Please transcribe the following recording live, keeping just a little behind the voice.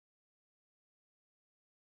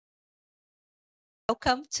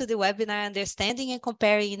welcome to the webinar Understanding and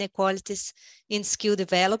Comparing Inequalities in Skill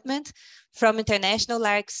Development, from international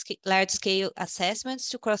large-scale assessments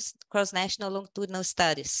to cross-national longitudinal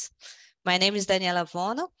studies. My name is Daniela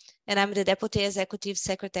Vono, and I'm the Deputy Executive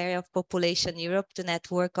Secretary of Population Europe, the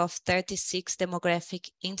network of 36 demographic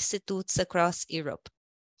institutes across Europe.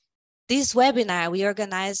 This webinar we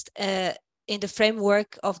organized in the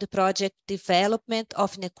framework of the project Development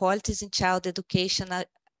of Inequalities in Child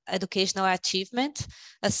Educational Achievement,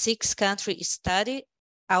 a 6-country study,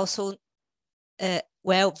 also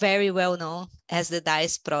very well known as the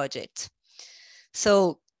DICE project.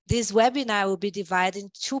 So this webinar will be divided in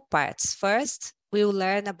 2 parts. First, we will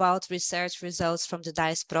learn about research results from the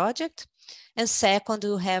DICE project. And second,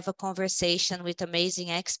 we'll have a conversation with amazing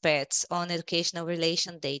experts on educational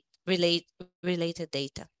related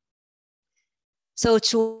data. So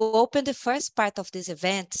to open the first part of this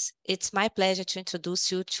event, it's my pleasure to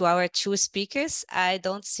introduce you to our 2 speakers. I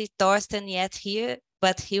don't see Thorsten yet here,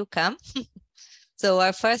 but he'll come. So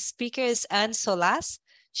our first speaker is Anne Solas.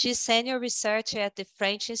 She's senior researcher at the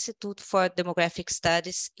French Institute for Demographic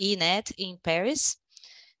Studies, INED, in Paris.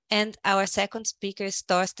 And our second speaker is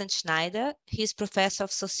Thorsten Schneider. He's professor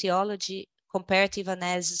of sociology, comparative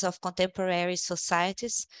analysis of contemporary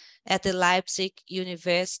societies at the Leipzig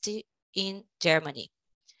University in Germany.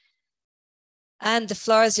 And the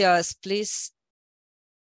floor is yours, please.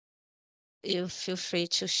 You feel free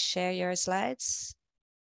to share your slides.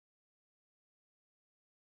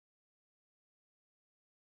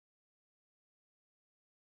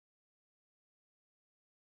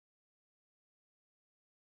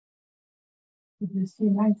 Did you see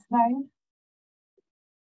my slide?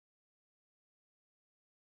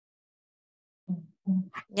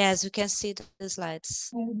 Yes, we can see the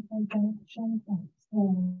slides.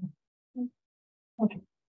 Okay.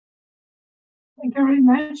 Thank you very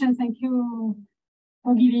much, and thank you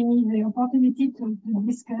for giving me the opportunity to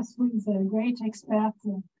discuss with a great expert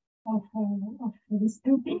of this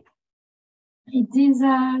topic. It is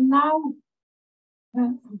now.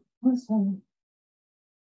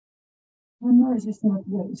 The noise is not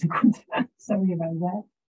very good. Sorry about that.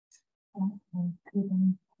 I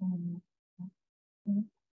couldn't.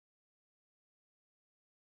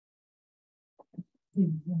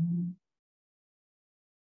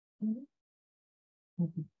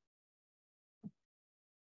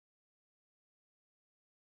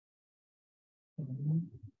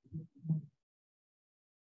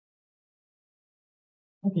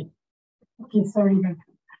 Okay, sorry.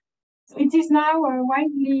 So it is now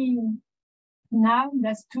widely known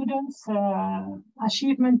that students'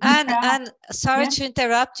 achievement. And sorry to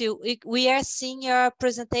interrupt you. We are seeing your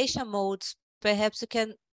presentation modes. Perhaps you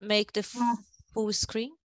can make the full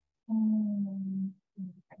screen.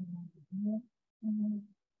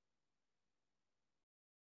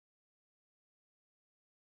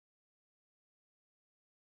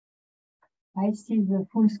 I see the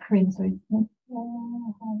full screen, so it's not.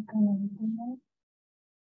 How can I do that?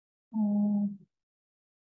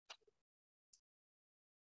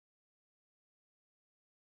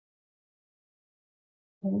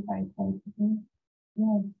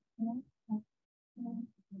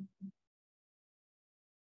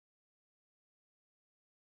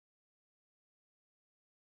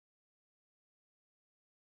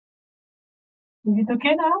 Is it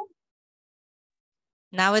okay now?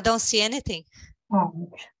 Now I don't see anything. Oh,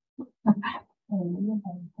 okay.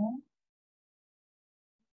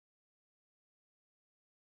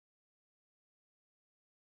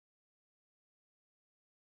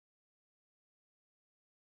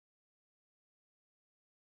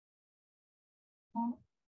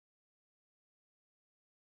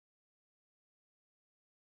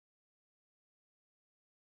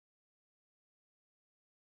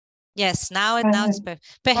 Yes, now it's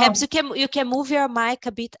perfect. Perhaps you can move your mic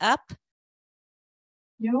a bit up.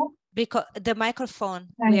 You? Because the microphone,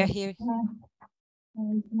 we are here.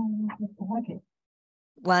 Okay.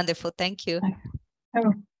 Wonderful, thank you.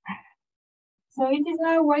 So it is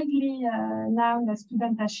now widely known that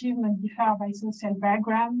student achievement differ by social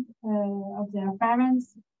background of their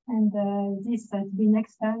parents, and this has been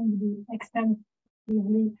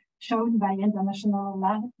extensively shown by international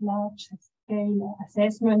large-scale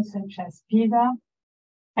assessments such as PISA.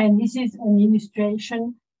 And this is an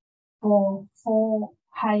illustration for 4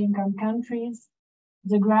 high-income countries.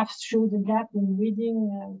 The graphs show the gap in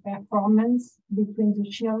reading performance between the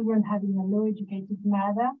children having a low educated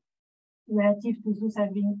mother relative to those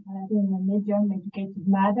having a medium educated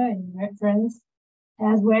mother in reference,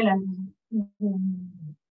 as well as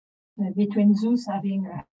between those having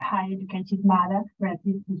a high educated mother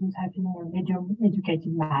relative to those having a medium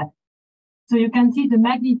educated mother. So you can see the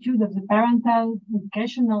magnitude of the parental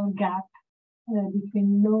educational gap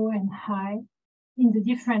between low and high in the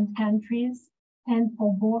different countries and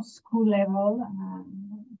for both school level,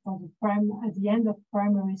 at the end of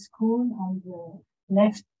primary school on the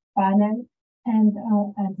left panel, and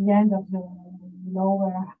at the end of the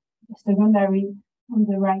lower secondary on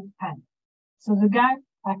the right panel. So the gaps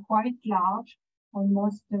are quite large,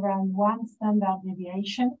 almost around 1 standard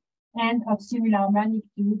deviation, and of similar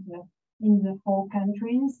magnitude in the 4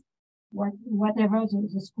 countries, whatever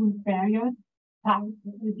the school period, a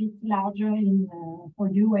bit larger for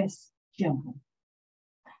US children.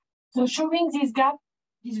 So showing this gap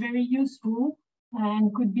is very useful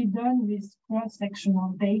and could be done with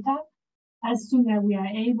cross-sectional data as soon as we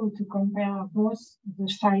are able to compare both the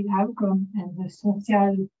child outcome and the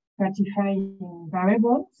social gratifying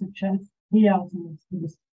variables, such as here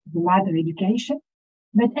the matter education.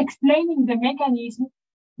 But explaining the mechanism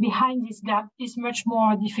behind this gap is much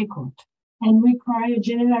more difficult and require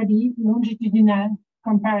generally longitudinal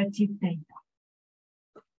comparative data.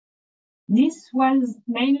 This was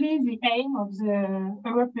mainly the aim of the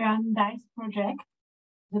European DICE project.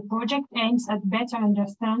 The project aims at better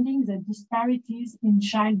understanding the disparities in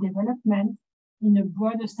child development in a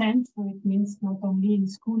broader sense, so it means not only in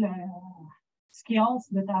school skills,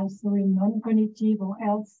 but also in non-cognitive or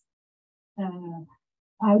health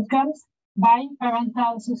outcomes by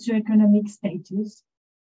parental socioeconomic status,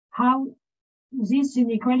 how these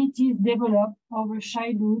inequalities develop over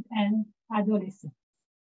childhood and adolescence.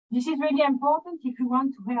 This is really important if we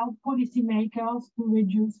want to help policymakers to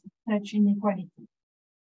reduce such inequality.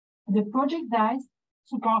 The project DICE,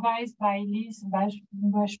 supervised by Liz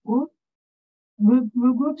Bashbrook,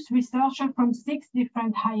 regroups researchers from 6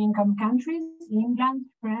 different high-income countries: England,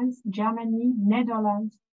 France, Germany,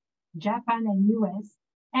 Netherlands, Japan, and US,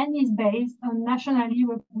 and is based on nationally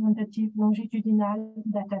representative longitudinal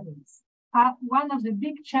database. One of the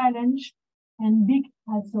big challenge and big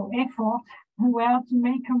also effort were to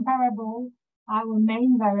make comparable our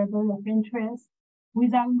main variable of interest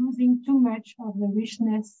without losing too much of the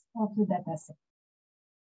richness of the dataset.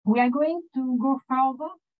 We are going to go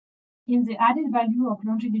further in the added value of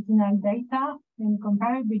longitudinal data and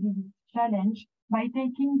comparability challenge by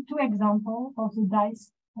taking 2 examples of the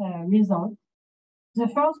DICE result. The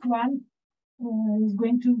first one is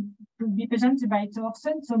going to be presented by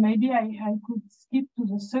Thorsten, so maybe I could skip to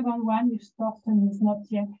the second one if Thorsten is not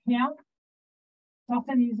yet here.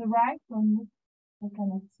 Thorsten is arrived or not? I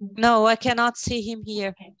cannot see. No, I cannot see him here.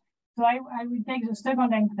 Okay. So I will take the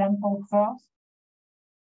second example first,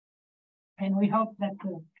 and we hope that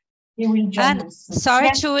he will join us.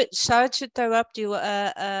 Sorry to interrupt you.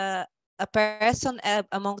 A person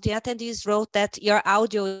among the attendees wrote that your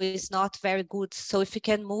audio is not very good. So if you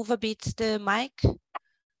can move a bit the mic.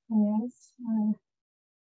 Yes.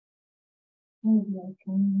 Maybe I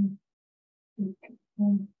can.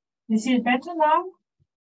 This is better now?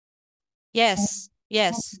 Yes.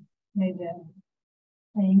 Yes. Maybe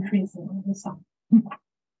I increase the sound.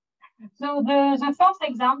 So the first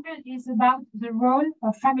example is about the role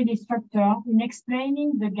of family structure in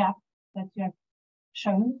explaining the gap that you have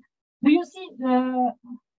shown. Do you see the?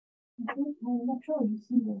 I'm not sure you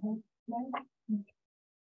see the whole slide.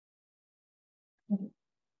 Okay.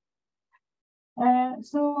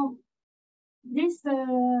 So this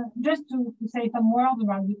just to say some words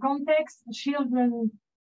about the context. Children's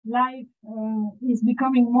life is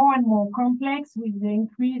becoming more and more complex with the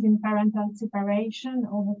increase in parental separation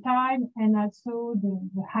over time, and also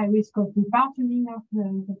the high risk of departing of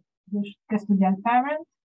the custodial parent,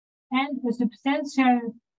 and a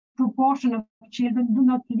substantial proportion of children do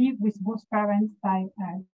not live with both parents by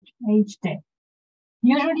age 10.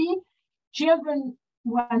 Usually, children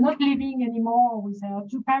who are not living anymore with their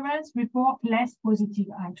 2 parents report less positive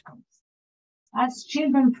outcomes. As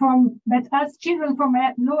children from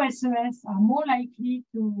low SOS are more likely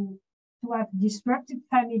to have disrupted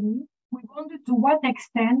family, we wondered to what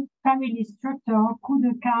extent family structure could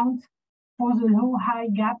account for the low-high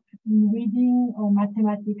gap in reading or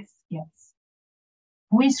mathematics skills.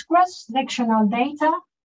 With cross-sectional data,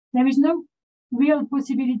 there is no real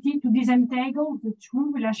possibility to disentangle the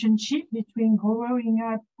true relationship between growing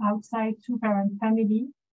up outside 2-parent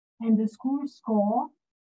family and the school score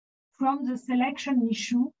from the selection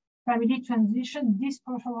issue. Family transition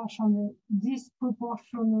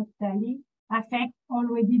disproportionately affect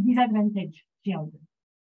already disadvantaged children.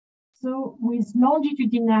 So with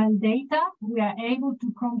longitudinal data, we are able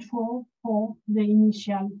to control for the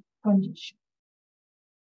initial condition.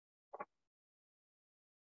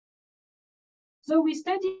 So we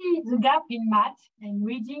study the gap in math and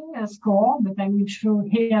reading score, but I will show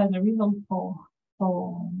here the result for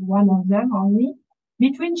one of them only,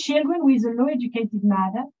 between children with a low educated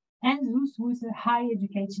mother and those with a high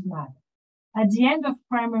educated mother at the end of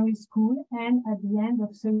primary school and at the end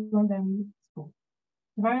of secondary school.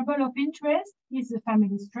 The variable of interest is the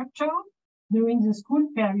family structure during the school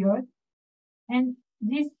period, and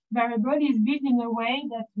this variable is built in a way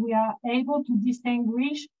that we are able to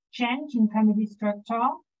distinguish change in family structure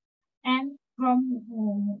and from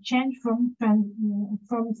change from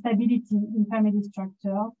stability in family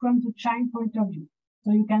structure from the child point of view.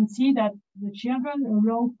 So you can see that the children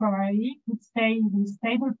along primary could stay with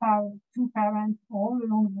stable two parents all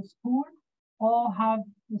along the school, or have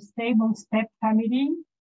a stable step family,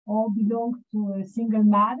 or belong to a single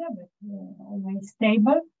mother, but always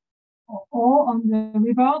stable. Or on the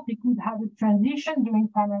reverse, they could have a transition during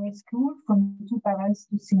primary school from two parents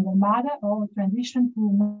to single mother, or a transition to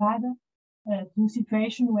a mother to a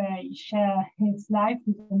situation where he shares his life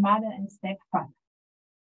with a mother and stepfather.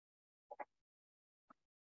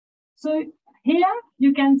 So here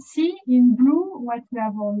you can see in blue what we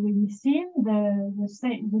have already seen,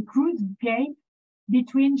 the crude gap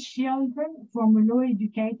between children from low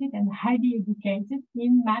educated and highly educated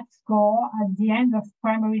in math score at the end of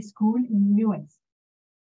primary school in the US.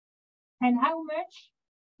 And how much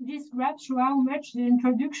this graph shows how much the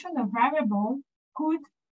introduction of variables could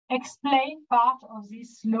explain part of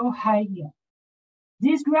this low-high gap.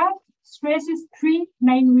 This graph stresses three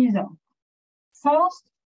main results. First,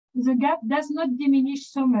 the gap does not diminish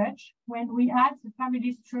so much when we add the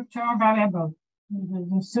family structure variable,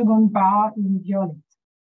 the second bar in violet,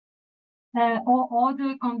 or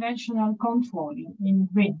other conventional control in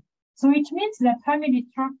green. So it means that family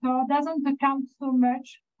structure doesn't account so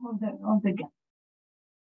much of the gap.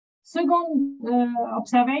 Second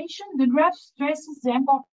observation, the graph stresses the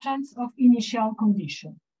importance of initial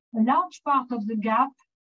condition. A large part of the gap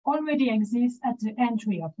already exists at the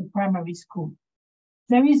entry of the primary school.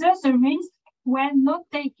 There is thus a risk, when not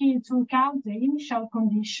taking into account the initial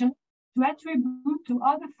condition, to attribute to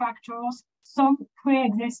other factors some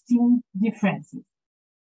pre-existing differences.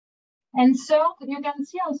 And third, you can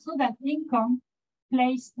see also that income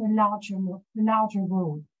plays a larger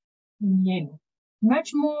role in yellow.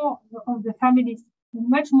 Much more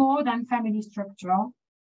than family structure,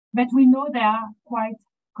 but we know they are quite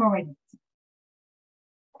correlated.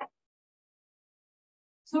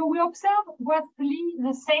 So we observe roughly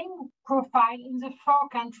the same profile in the four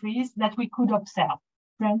countries that we could observe: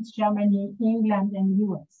 France, Germany, England, and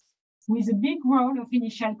US, with a big role of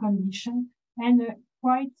initial condition and a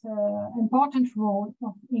quite important role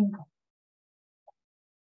of income.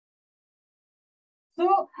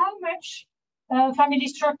 So how much family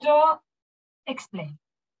structure explain?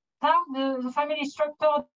 How the family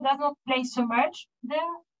structure does not play so much. There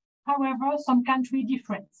are, however, some country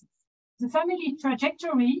differences. The family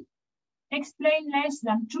trajectory explain less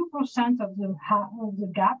than 2% of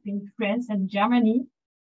the gap in France and Germany,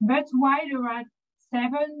 but while there are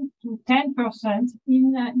 7 to 10%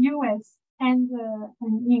 in US and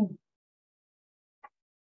England.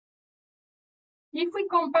 If we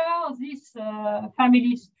compare this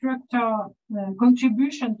family structure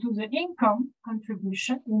contribution to the income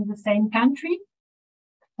contribution in the same country,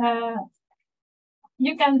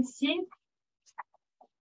 you can see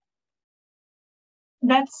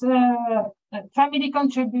that family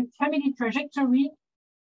trajectory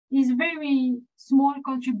is very small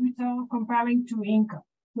contributor comparing to income.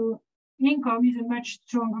 So income is a much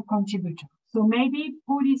stronger contributor. So maybe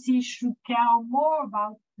policy should care more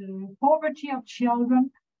about the poverty of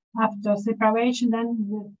children after separation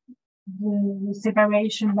than the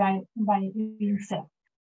separation by itself.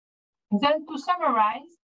 Then to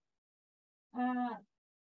summarize,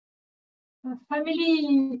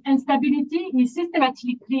 family instability is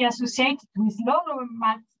systematically associated with lower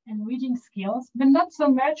math and reading skills, but not so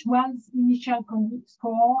much once initial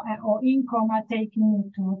score or income are taken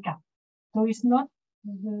into account. So it's not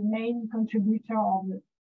the main contributor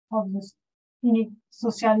of the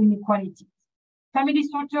social inequalities. Family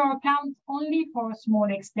structure accounts only for a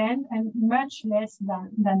small extent and much less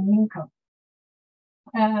than income.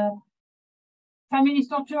 Family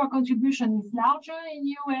structure contribution is larger in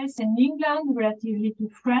US and England relatively to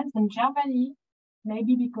France and Germany,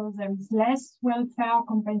 maybe because there is less welfare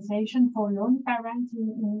compensation for lone parents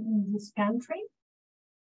in this country.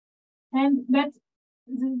 But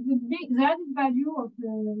the added value of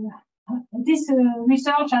this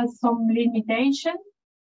research has some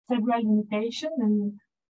several limitations,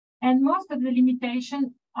 and most of the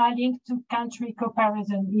limitations are linked to country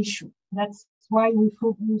comparison issue. That's why we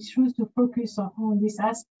choose to focus on this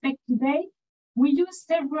aspect today. We use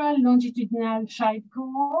several longitudinal child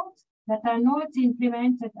cohorts that are not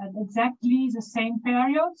implemented at exactly the same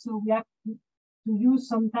period. So we have to use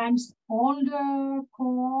sometimes older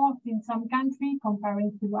cohorts in some countries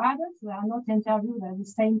comparing to others. They are not interviewed at the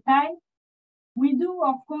same time. We do,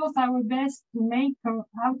 of course, our best to make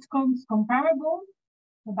outcomes comparable.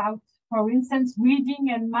 About, for instance,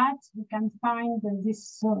 reading and math, we can find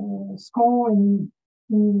this score in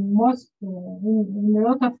a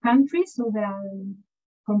lot of countries, so they are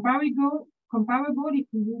comparable if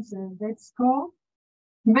we use that score.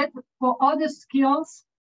 But for other skills,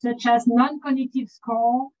 such as non-cognitive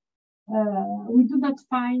score, we do not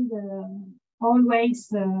find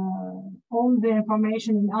always all the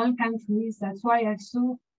information in all countries.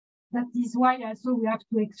 That is why also we have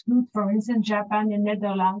to exclude, for instance, Japan and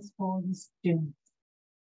Netherlands for this student.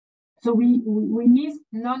 So we need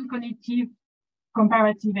non-cognitive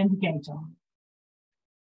comparative indicator.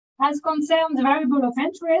 As concerns the variable of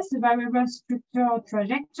interest, the variable structure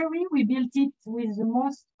trajectory, we built it with the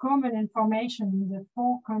most common information in the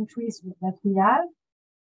 4 countries that we have.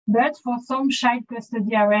 But for some child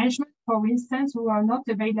custody arrangements, for instance, we are not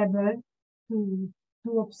available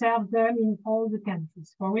to observe them in all the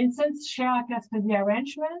countries. For instance, shared custody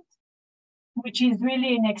arrangement, which is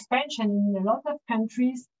really an expansion in a lot of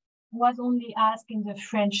countries, was only asked in the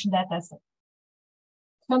French dataset.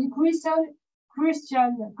 Some crucial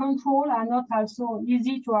control are not also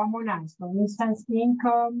easy to harmonize. For instance,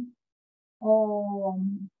 income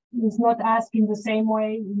is not asked in the same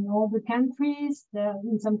way in all the countries.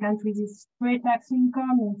 In some countries, it's pre-tax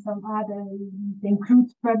income. In some other, it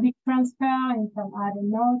includes public transfer. In some other,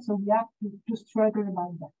 no. So we have to struggle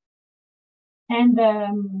about that. And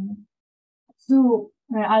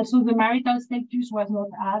also the marital status was not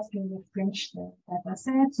asked in the French data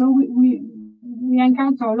set. So we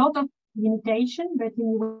encounter a lot of limitation, but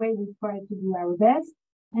anyway, we try to do our best.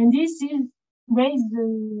 And this is raised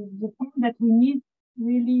the point that we need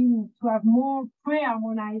really to have more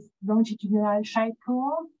pre-harmonized longitudinal child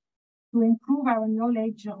cohort to improve our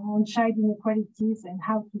knowledge on child inequalities and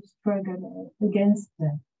how to struggle against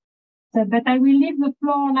them. So, but I will leave the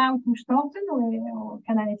floor now to Thorsten, or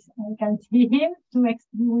I can see him, he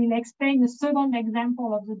will explain the second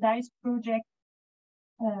example of the DICE project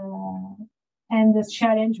and the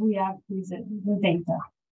challenge we have with the data.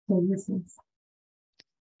 So this is.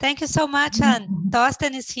 Thank you so much, Anne.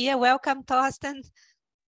 Thorsten is here. Welcome, Thorsten.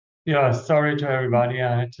 Yeah, sorry to everybody.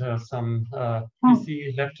 I had some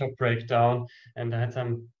PC laptop breakdown and I had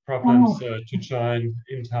some problems to join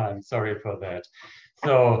in time. Sorry for that.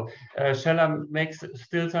 So shall I make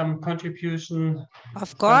still some contribution?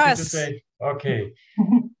 Of course. To say? Okay.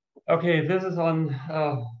 Okay, this is on,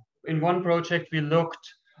 in one project we looked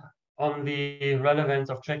on the relevance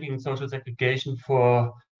of tracking social segregation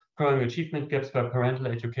for growing achievement gaps by parental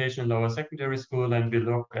education in lower secondary school, and we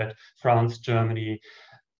look at France, Germany,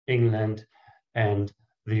 England, and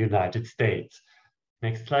the United States.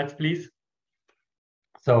 Next slide, please.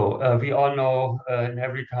 So we all know in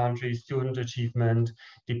every country, student achievement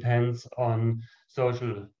depends on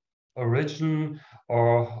social origin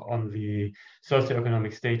or on the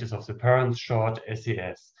socioeconomic status of the parents, short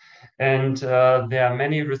SES. And there are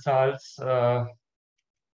many results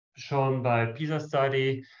shown by PISA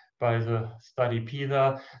study, by the study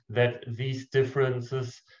PISA, that these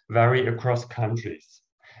differences vary across countries.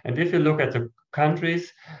 And if you look at the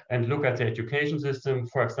countries and look at the education system,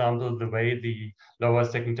 for example, the way the lower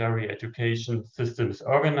secondary education system is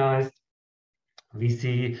organized, we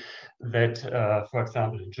see that, for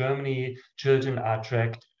example, in Germany, children are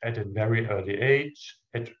tracked at a very early age,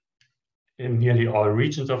 in nearly all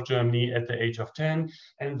regions of Germany at the age of 10,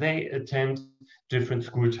 and they attend different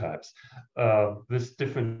school types with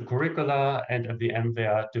different curricula, and at the end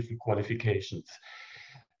there are different qualifications.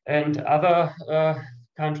 And other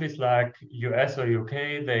countries like US or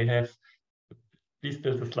UK, they have, please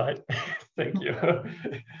build the slide, thank you.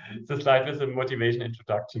 The slide with the motivation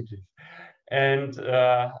introduction, please. And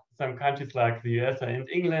some countries like the US and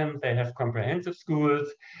England, they have comprehensive schools,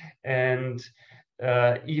 and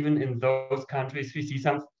even in those countries, we see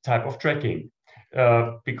some type of tracking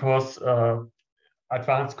because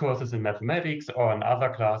advanced courses in mathematics or in other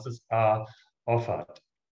classes are offered.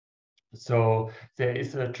 So there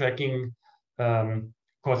is a tracking,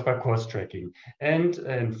 course by course tracking. And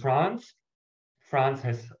in France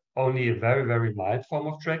has only a very, very mild form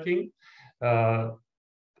of tracking.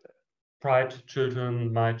 Bright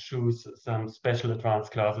children might choose some special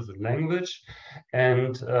advanced classes in language.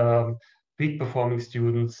 And weak performing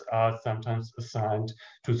students are sometimes assigned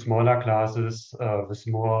to smaller classes with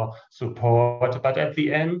more support. But at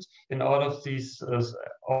the end, in all of these,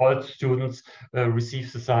 all students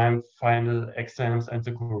receive the same final exams and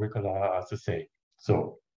the curricula are the same.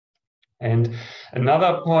 So, and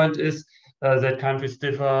another point is that countries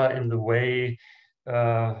differ in the way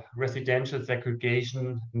residential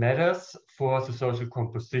segregation matters for the social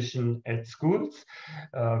composition at schools.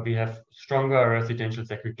 We have stronger residential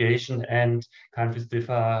segregation, and countries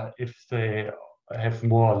differ if they have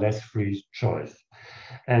more or less free choice.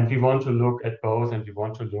 And we want to look at both, and we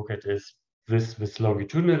want to look at this with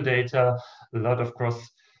longitudinal data. A lot of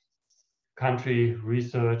cross-country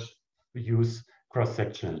research, we use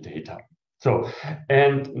cross-sectional data. So,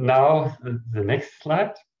 and now the next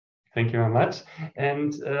slide. Thank you very much.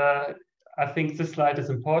 And I think this slide is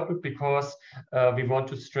important because we want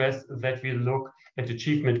to stress that we look at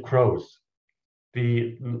achievement growth.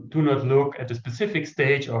 We do not look at a specific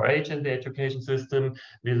stage or age in the education system.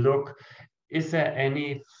 We look, is there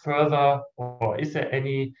any further or is there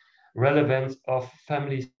any relevance of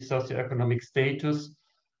family socioeconomic status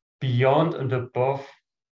beyond and above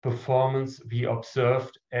performance we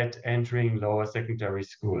observed at entering lower secondary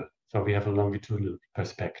school? So we have a longitudinal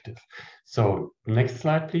perspective. So next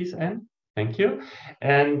slide, please, Anne. Thank you.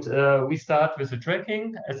 And we start with the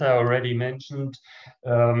tracking. As I already mentioned,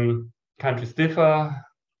 countries differ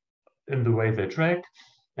in the way they track,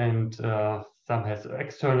 and some has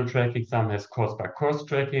external tracking, some has course-by-course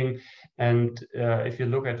tracking. And if you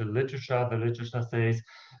look at the literature says,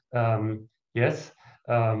 yes,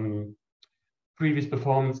 previous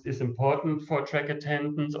performance is important for track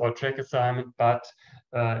attendance or track assignment, but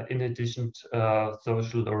in addition,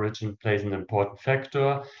 social origin plays an important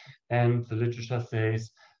factor. And the literature says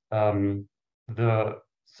the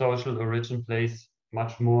social origin plays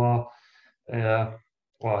much more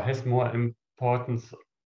or has more importance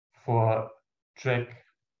for track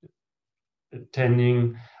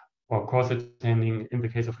attending or course attending in the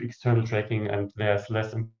case of external tracking, and there's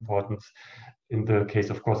less importance in the case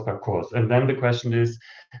of course by course. And then the question is,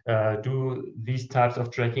 do these types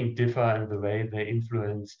of tracking differ in the way they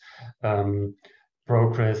influence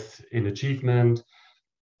progress in achievement?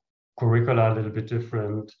 Curricula a little bit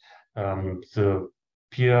different. The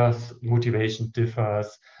peers' motivation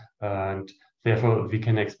differs, and therefore we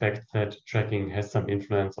can expect that tracking has some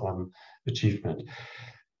influence on achievement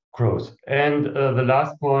growth. And the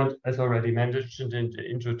last point, as already mentioned in the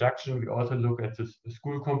introduction, we also look at the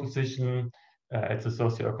school composition, at the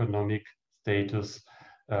socioeconomic status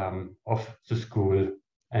of the school,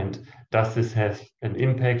 and does this have an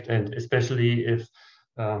impact, and especially if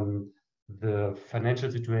the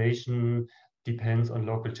financial situation depends on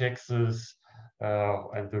local taxes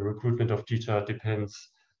and the recruitment of teacher depends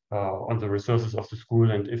on the resources of the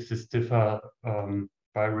school, and if this differ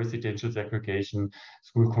by residential segregation,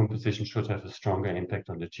 school composition should have a stronger impact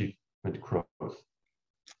on achievement growth.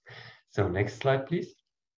 So next slide, please.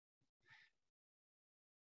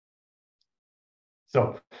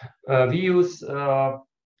 So we use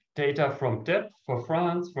data from DEP for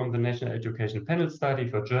France, from the National Education Panel Study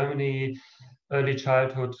for Germany, Early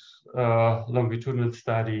Childhood Longitudinal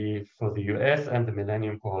Study for the US, and the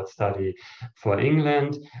Millennium Cohort Study for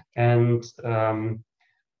England. And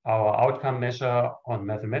our outcome measure on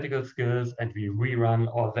mathematical skills, and we rerun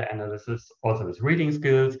all the analysis also with reading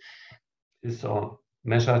skills, is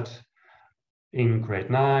measured in grade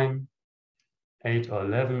 9, 8 or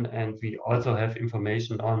 11, and we also have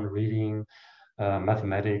information on reading,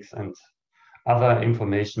 mathematics, and other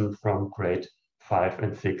information from grade 5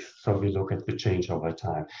 and 6. So we look at the change over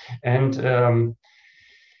time. And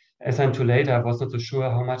as I'm too late, I was not so sure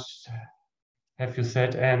how much have you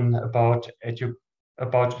said, Anne, about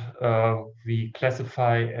we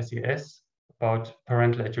classify SES, about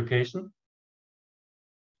parental education?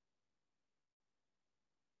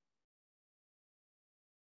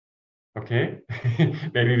 Okay,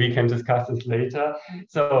 maybe we can discuss this later.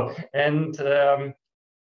 So, and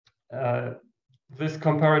this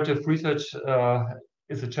comparative research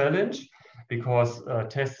is a challenge because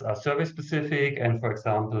tests are survey specific, and for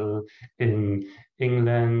example, in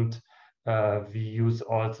England, we use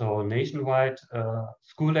also nationwide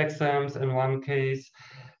school exams in one case,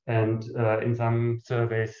 and in some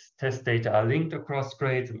surveys, test data are linked across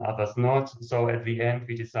grades and others not. So at the end,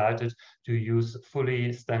 we decided to use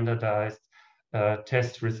fully standardized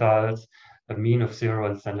test results, a mean of 0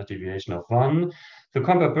 and standard deviation of 1. The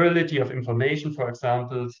comparability of information, for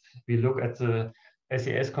example, we look at the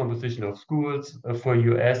SES composition of schools. For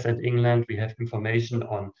US and England, we have information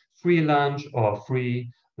on free lunch or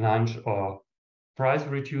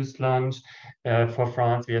price-reduced lunch. For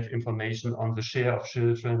France, we have information on the share of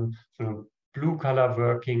children from blue-collar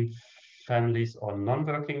working families or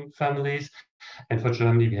non-working families. And for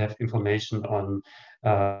Germany, we have information on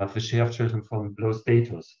the share of children from low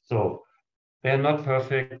status. So they're not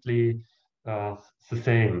perfectly the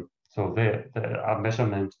same. So there are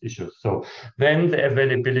measurement issues. So then the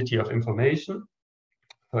availability of information.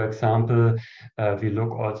 For example, we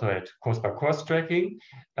look also at cost-by-cost tracking,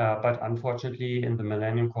 but unfortunately in the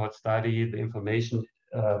Millennium Cohort study, the information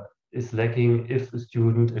is lacking if a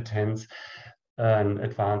student attends an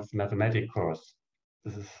advanced mathematics course.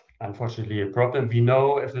 This is unfortunately a problem. We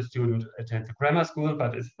know if a student attends a grammar school,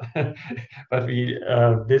 but it's but we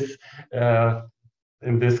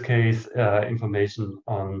in this case information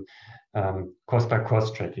on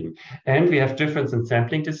cost-by-cost tracking, and we have difference in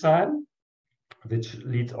sampling design, which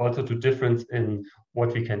leads also to difference in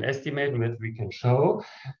what we can estimate and what we can show.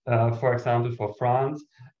 For example, for France,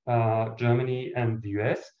 Germany, and the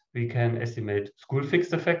US, we can estimate school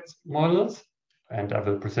fixed effects models, and I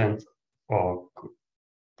will present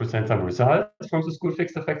some results from the school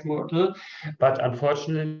fixed effects model. But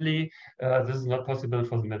unfortunately, this is not possible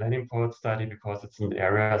for the Millennium Cohort study because it's an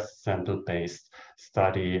area sample-based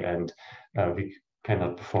study, and we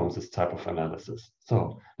cannot perform this type of analysis.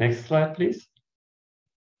 So next slide, please.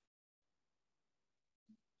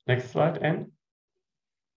 Next slide, Anne.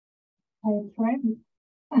 I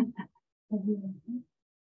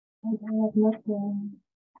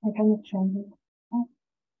cannot change it.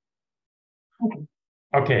 Okay.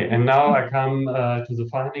 Okay, and now I come to the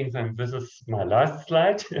findings, and this is my last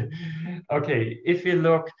slide. Okay, if we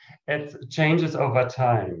look at changes over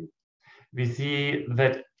time, we see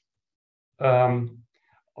that above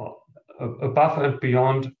and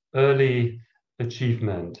beyond early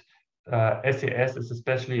achievement, SES is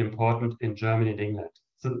especially important in Germany and England.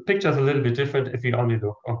 So the picture is a little bit different if we only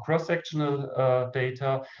look on cross-sectional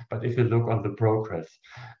data, but if you look on the progress,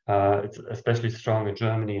 it's especially strong in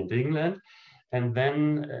Germany and England. And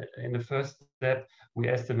then in the first step, we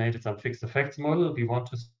estimated some fixed effects model. We want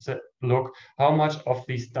to look how much of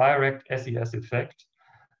these direct SES effect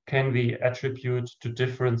can we attribute to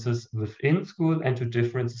differences within school and to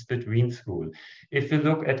differences between school. If we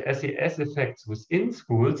look at SES effects within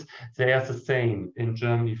schools, they are the same in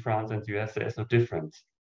Germany, France, and the US. There is no difference.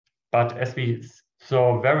 But as we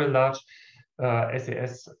saw very large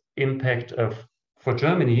SES impact for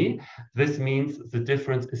Germany, this means the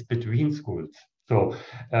difference is between schools. So,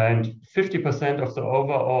 and 50% of the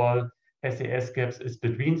overall SES gaps is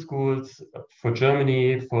between schools. For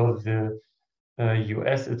Germany, for the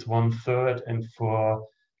US, it's 1/3, and for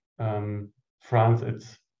France,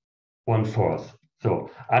 it's 1/4.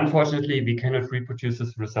 So unfortunately, we cannot reproduce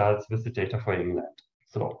these results with the data for England.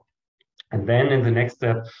 So, and then in the next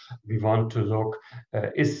step, we want to look,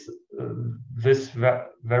 is this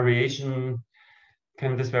variation,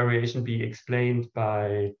 can this variation be explained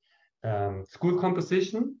by school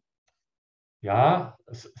composition? Yeah,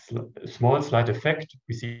 a small slight effect.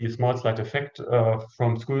 We see a small slight effect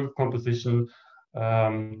from school composition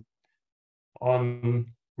on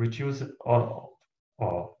reduce or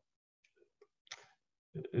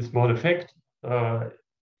a small effect,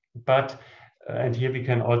 but and here we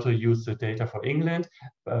can also use the data for England,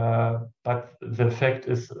 but the effect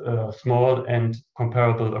is small and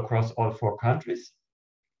comparable across all 4 countries.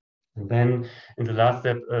 And then in the last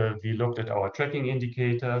step, we looked at our tracking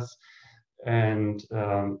indicators, and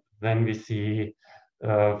then we see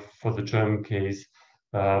for the German case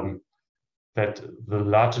that the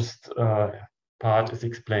largest part is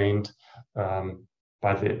explained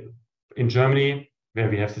in Germany, where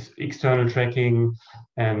we have this external tracking,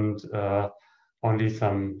 and only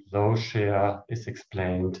some low share is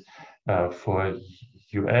explained for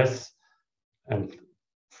US, and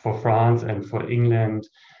for France and for England.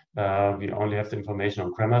 We only have the information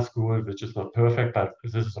on grammar school, which is not perfect, but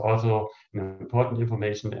this is also an important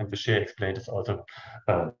information, and the share explained is also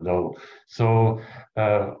low. So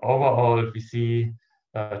overall, we see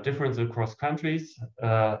difference across countries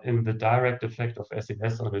in the direct effect of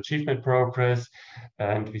SES on achievement progress,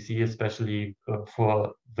 and we see especially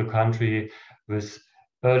for the country with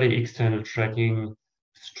early external tracking,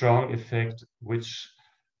 strong effect, which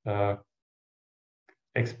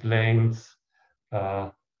explains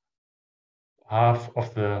half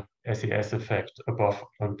of the SES effect above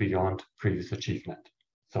and beyond previous achievement.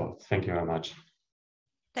 So thank you very much.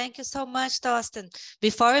 Thank you so much, Thorsten.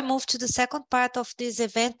 Before we move to the second part of this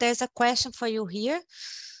event, there's a question for you here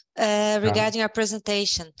regarding our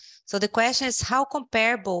presentation. So the question is, how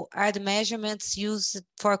comparable are the measurements used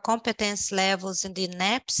for competence levels in the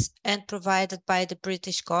NAPs and provided by the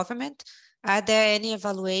British government Are there any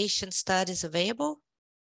evaluation studies available?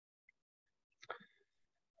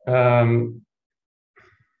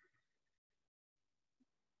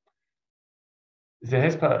 There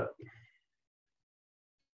has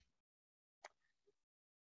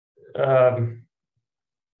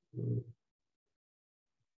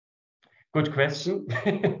good question.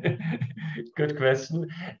 Good question.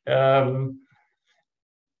 I'm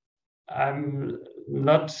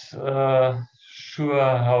not sure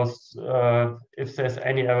how if there's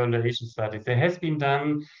any evaluation studies. There has been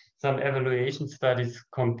done some evaluation studies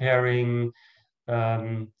comparing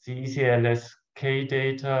the ECLSK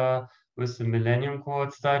data with the Millennium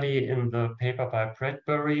Cohort study in the paper by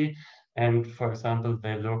Bradbury. And for example,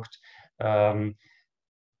 they looked on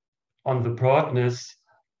the broadness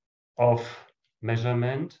of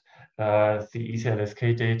measurement. The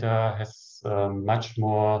ECLSK data has much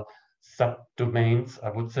more subdomains,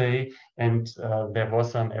 I would say, and there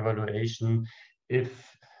was some evaluation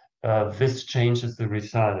if this changes the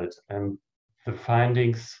result, and the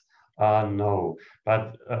findings are no.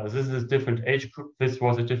 But this is a different age group. This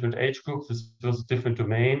was a different age group. This was a different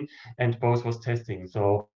domain, and both was testing.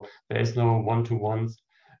 So there is no one-to-one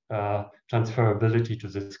transferability to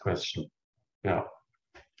this question. Yeah.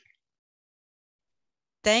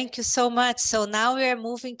 Thank you so much. So now we are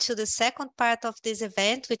moving to the second part of this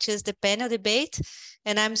event, which is the panel debate.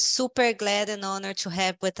 And I'm super glad and honored to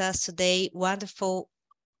have with us today wonderful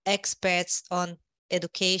experts on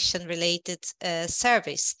education-related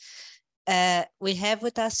surveys. We have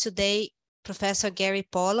with us today Professor Gary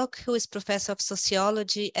Pollock, who is Professor of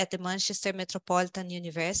Sociology at the Manchester Metropolitan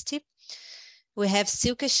University. We have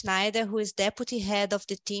Silke Schneider, who is Deputy Head of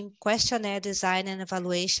the Team Questionnaire Design and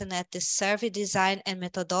Evaluation at the Survey Design and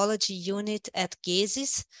Methodology Unit at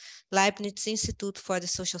GESIS, Leibniz Institute for the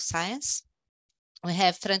Social Science. We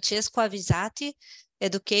have Francesco Avisati,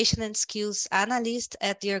 Education and Skills Analyst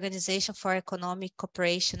at the Organization for Economic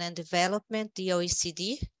Cooperation and Development, the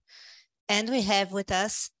OECD. And we have with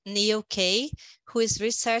us Neil Kay, who is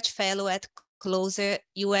Research Fellow at Closer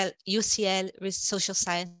UCL Social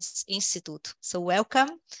Science Institute. So welcome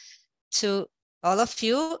to all of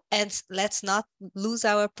you, and let's not lose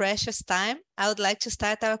our precious time. I would like to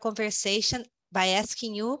start our conversation by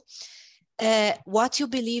asking you what you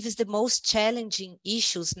believe is the most challenging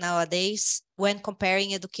issues nowadays when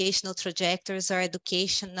comparing educational trajectories or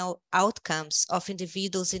educational outcomes of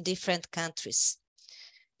individuals in different countries.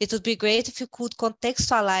 It would be great if you could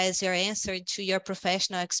contextualize your answer to your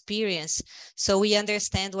professional experience so we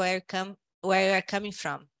understand where you are coming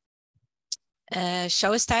from.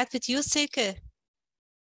 Shall we start with you, Silke?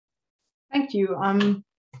 Thank you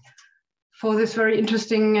for this very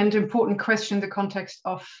interesting and important question in the context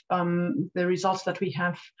of the results that we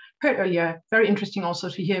have heard earlier. Very interesting also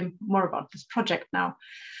to hear more about this project now.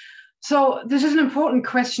 So this is an important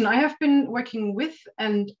question. I have been working with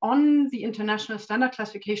and on the International Standard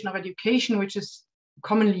Classification of Education, which is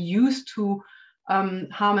commonly used to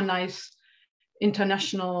harmonize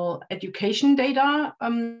international education data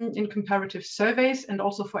in comparative surveys and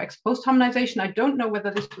also for ex-post harmonization. I don't know whether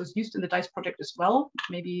this was used in the DICE project as well.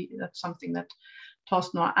 Maybe that's something that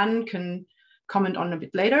Torsten or Anne can comment on a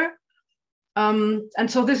bit later. And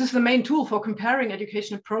so this is the main tool for comparing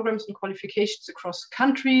educational programs and qualifications across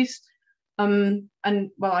countries. And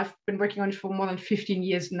well, I've been working on it for more than 15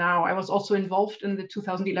 years now. I was also involved in the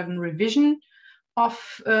 2011 revision of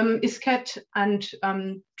ISCET and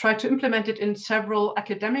tried to implement it in several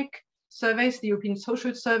academic surveys, the European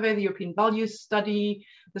Social Survey, the European Values Study,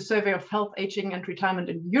 the Survey of Health, Aging and Retirement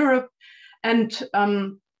in Europe, and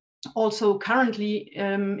also currently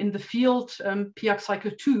in the field PIAC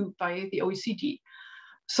Cycle 2 by the OECD.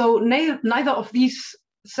 So neither of these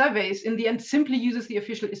surveys in the end simply uses the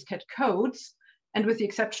official ISCET codes, and with the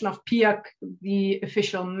exception of PIAC, the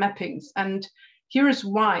official mappings. And here is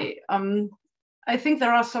why. I think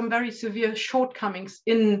there are some very severe shortcomings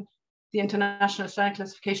in the International Standard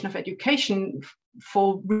Classification of Education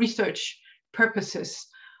for research purposes.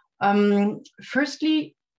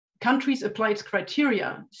 Firstly, countries apply its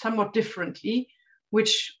criteria somewhat differently,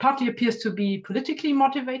 which partly appears to be politically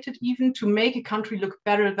motivated even to make a country look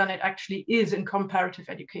better than it actually is in comparative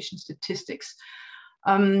education statistics.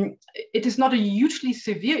 It is not a hugely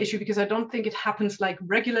severe issue because I don't think it happens like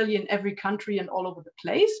regularly in every country and all over the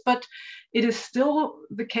place, but it is still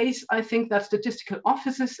the case, I think, that statistical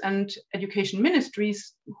offices and education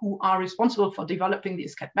ministries who are responsible for developing the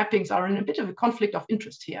ISCET mappings are in a bit of a conflict of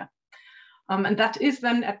interest here. And that is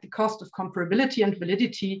then at the cost of comparability and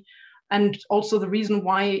validity, and also the reason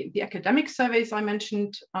why the academic surveys I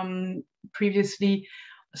mentioned previously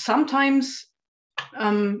sometimes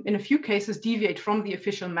in a few cases, deviate from the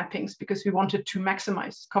official mappings because we wanted to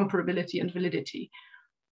maximize comparability and validity.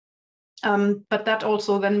 But that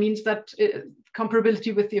also then means that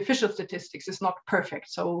comparability with the official statistics is not perfect.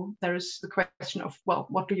 So there is the question of, well,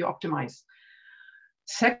 what do you optimize?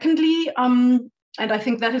 Secondly, and I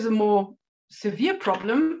think that is a more severe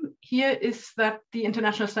problem here, is that the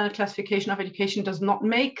International Standard Classification of Education does not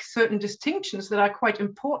make certain distinctions that are quite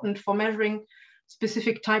important for measuring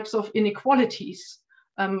specific types of inequalities,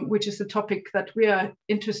 which is the topic that we are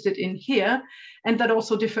interested in here, and that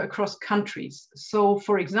also differ across countries. So,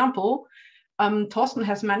 for example, Thorsten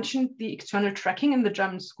has mentioned the external tracking in the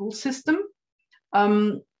German school system,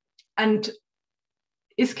 and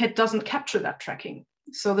ISCED doesn't capture that tracking.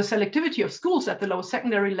 So the selectivity of schools at the lower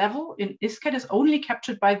secondary level in ISCED is only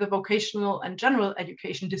captured by the vocational and general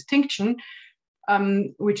education distinction,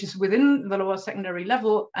 which is within the lower secondary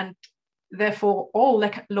level, and therefore all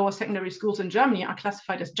lower secondary schools in Germany are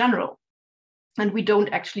classified as general. And we don't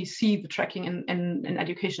actually see the tracking in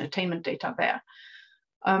education attainment data there.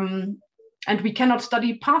 And we cannot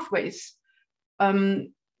study pathways.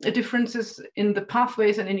 Differences in the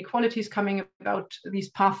pathways and inequalities coming about these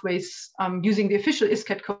pathways using the official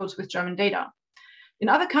ISCED codes with German data. In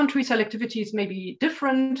other countries, selectivities may be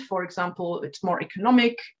different. For example, it's more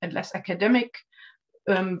economic and less academic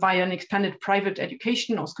via an expanded private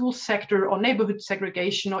education or school sector or neighborhood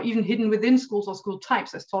segregation, or even hidden within schools or school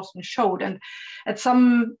types, as Thorsten showed. And at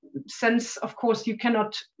some sense, of course, you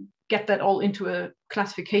cannot get that all into a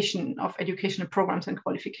classification of educational programs and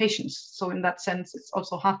qualifications. So in that sense, it's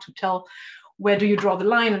also hard to tell where do you draw the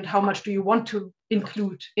line and how much do you want to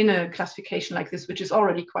include in a classification like this, which is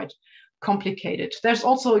already quite complicated. There's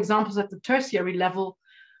also examples at the tertiary level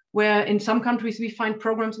where in some countries we find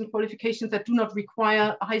programs and qualifications that do not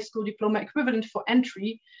require a high school diploma equivalent for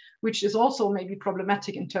entry, which is also maybe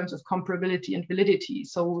problematic in terms of comparability and validity.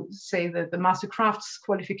 So say that the Master Crafts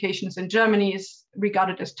qualifications in Germany is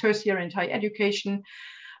regarded as tertiary and higher education,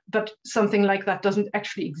 but something like that doesn't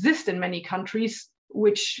actually exist in many countries,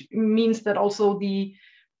 which means that also the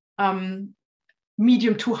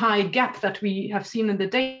medium to high gap that we have seen in the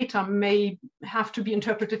data may have to be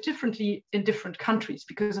interpreted differently in different countries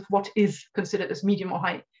because of what is considered as medium or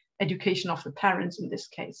high education of the parents in this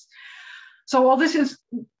case. So all this is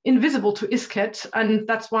invisible to ISCED, and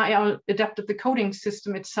that's why I adapted the coding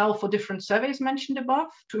system itself for different surveys mentioned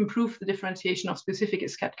above to improve the differentiation of specific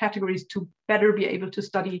ISCED categories to better be able to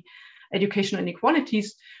study educational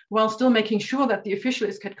inequalities while still making sure that the official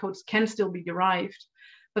ISCED codes can still be derived.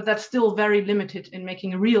 But that's still very limited in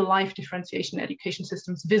making real life differentiation in education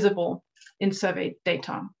systems visible in survey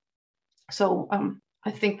data. So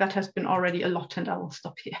I think that has been already a lot, and I will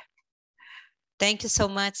stop here. Thank you so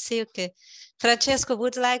much, Silke. Francesco,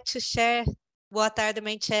 would you like to share what are the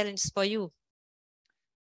main challenges for you?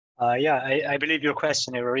 Yeah, I believe your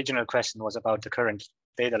original question was about the current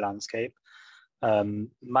data landscape.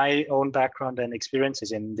 My own background and experience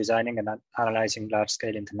is in designing and analyzing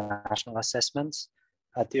large-scale international assessments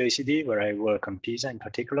at the OECD, where I work on PISA in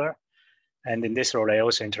particular. And in this role, I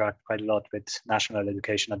also interact quite a lot with national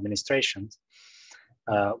education administrations,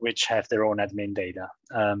 which have their own admin data.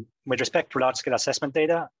 With respect to large-scale assessment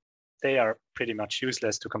data, they are pretty much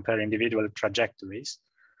useless to compare individual trajectories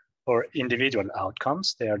or individual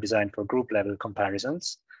outcomes. They are designed for group-level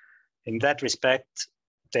comparisons. In that respect,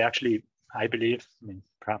 they actually, I believe,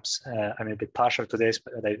 perhaps I'm a bit partial to this,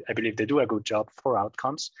 but I believe they do a good job for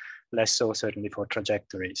outcomes, less so certainly for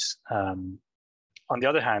trajectories. On the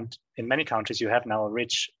other hand, in many countries, you have now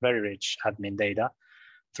very rich admin data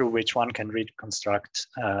through which one can reconstruct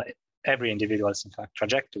every individual's, in fact,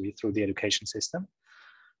 trajectory through the education system.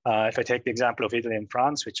 If I take the example of Italy and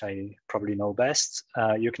France, which I probably know best,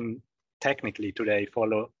 you can technically today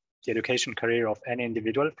follow the education career of any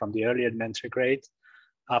individual from the early elementary grade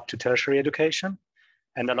up to tertiary education,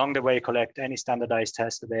 and along the way collect any standardized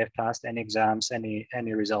tests that they have passed, any exams,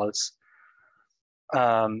 any results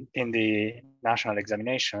in the national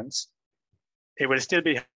examinations. It will still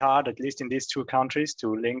be hard, at least in these two countries,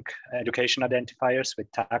 to link education identifiers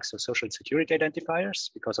with tax or social security identifiers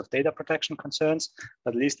because of data protection concerns.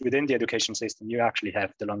 But at least within the education system, you actually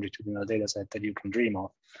have the longitudinal data set that you can dream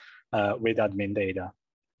of with admin data,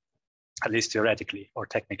 at least theoretically or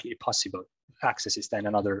technically possible. Access is then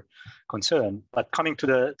another concern. But coming to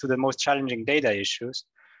the most challenging data issues,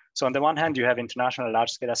 so on the one hand, you have international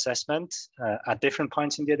large-scale assessment at different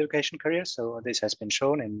points in the education career. So this has been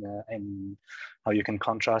shown in how you can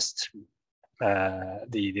contrast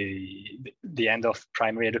the end of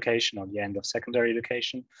primary education or the end of secondary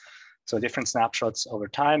education. So different snapshots over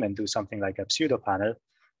time and do something like a pseudo panel.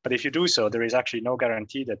 But if you do so, there is actually no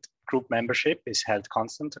guarantee that group membership is held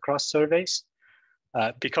constant across surveys.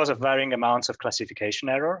 Because of varying amounts of classification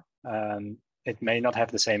error, it may not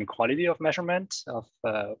have the same quality of measurement of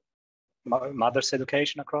mother's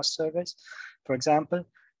education across surveys, for example.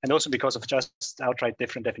 And also because of just outright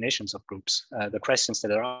different definitions of groups. The questions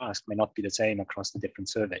that are asked may not be the same across the different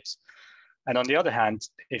surveys. And on the other hand,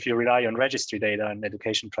 if you rely on registry data and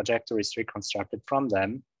education trajectories reconstructed from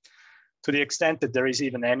them, to the extent that there is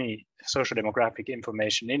even any social demographic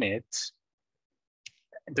information in it,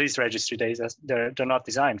 these registry data, they're not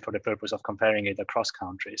designed for the purpose of comparing it across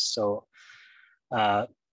countries. So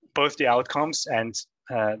both the outcomes and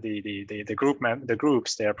the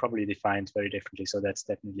groups, they are probably defined very differently. So that's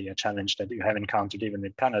definitely a challenge that you have encountered even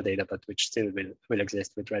with panel data, but which still will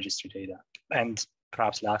exist with registry data. And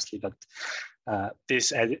perhaps lastly, but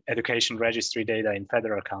this education registry data in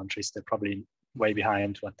federal countries, they're probably way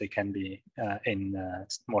behind what they can be in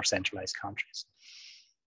more centralized countries.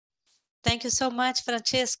 Thank you so much,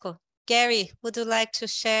 Francesco. Gary, would you like to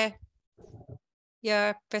share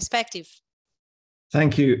your perspective?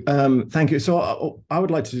 Thank you. Thank you. So I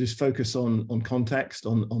would like to just focus on context,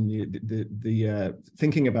 on the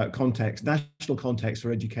thinking about context, national context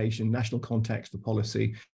for education, national context for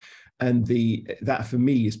policy, and that for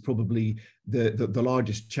me is probably the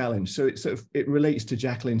largest challenge. So it relates to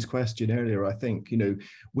Jacqueline's question earlier. I think, you know,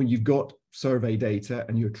 when you've got survey data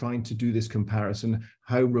and you're trying to do this comparison,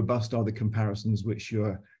 how robust are the comparisons which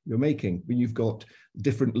you're making? When you've got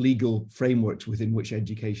different legal frameworks within which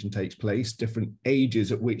education takes place, different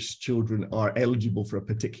ages at which children are eligible for a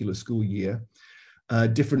particular school year,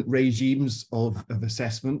 different regimes of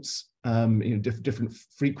assessments, you know, different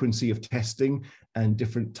frequency of testing and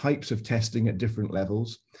different types of testing at different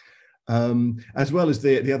levels, as well as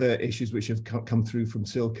the other issues which have come through from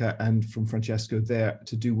Silke and from Francesco there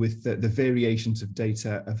to do with the variations of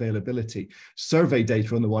data availability, survey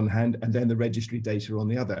data on the one hand, and then the registry data on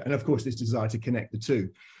the other. And of course, this desire to connect the two.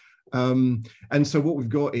 And so what we've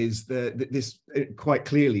got is this quite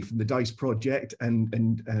clearly from the DICE project,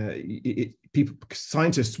 and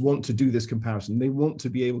scientists want to do this comparison. They want to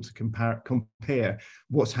be able to compare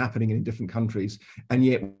what's happening in different countries, and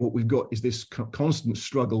yet what we've got is this constant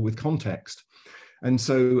struggle with context. And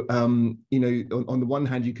so, you know, on the one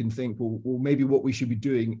hand, you can think, well, maybe what we should be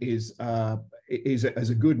doing is as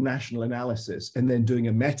a good national analysis, and then doing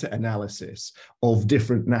a meta-analysis of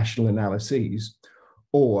different national analyses.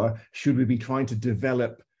 Or should we be trying to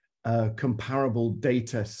develop comparable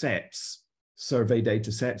data sets, survey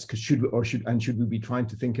data sets? Should we be trying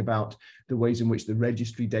to think about the ways in which the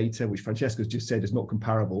registry data, which Francesco's just said is not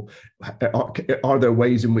comparable, are there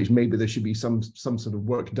ways in which maybe there should be some sort of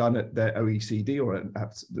work done at the OECD or at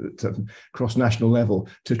the cross-national level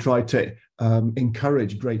to try to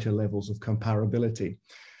encourage greater levels of comparability?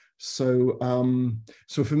 So,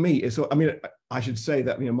 so for me, I mean, I should say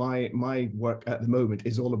that, you know, my work at the moment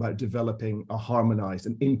is all about developing a harmonized,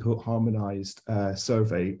 an input harmonized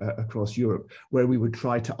survey across Europe, where we would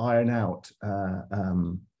try to iron out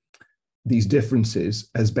these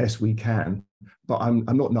differences as best we can. But I'm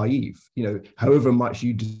not naive. You know, however much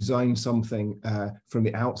you design something from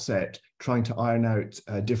the outset, trying to iron out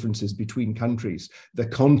differences between countries, the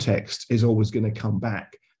context is always going to come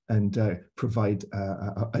back and provide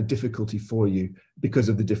a difficulty for you because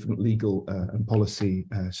of the different legal and policy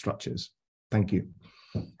structures. Thank you.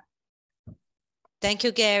 Thank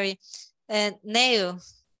you, Gary. And Neil.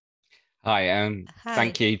 Hi, Hi.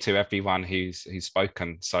 Thank you to everyone who's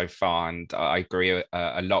spoken so far, and I agree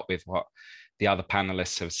a lot with what the other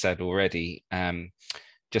panelists have said already.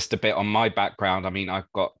 Just a bit on my background. I mean,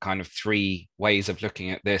 I've got kind of three ways of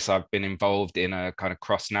looking at this. I've been involved in a kind of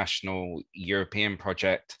cross-national European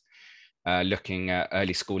project looking at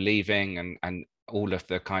early school leaving and all of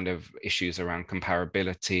the kind of issues around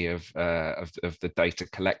comparability of the data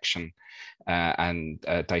collection and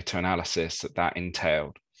data analysis that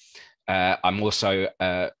entailed. I'm also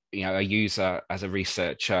you know, a user as a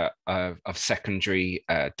researcher of secondary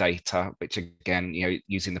data, which again, you know,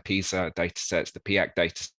 using the PISA data sets, the PIAC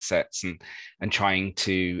data sets, and trying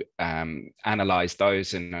to analyze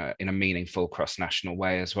those in a meaningful cross-national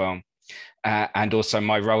way as well. And also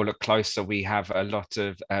my role at Closer, we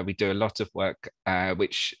do a lot of work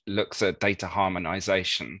which looks at data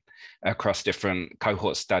harmonization across different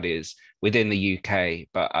cohort studies within the UK,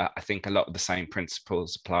 but I think a lot of the same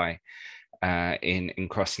principles apply in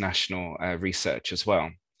cross-national research as well.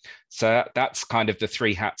 So that's kind of the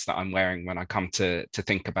three hats that I'm wearing when I come to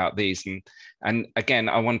think about these. And again,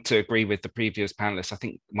 I want to agree with the previous panelists. I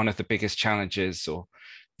think one of the biggest challenges or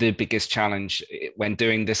the biggest challenge when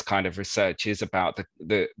doing this kind of research is about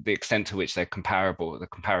the extent to which they're comparable, the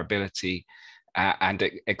comparability and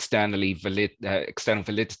external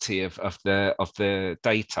validity of the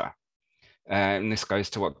data. And this goes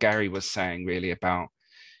to what Gary was saying really about,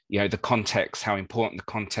 the context, how important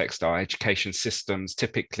the context are. Education systems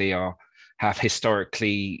typically have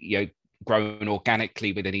historically, grown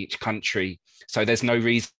organically within each country. So there's no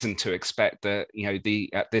reason to expect that,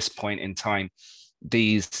 at this point in time,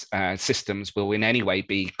 these systems will in any way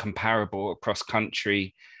be comparable across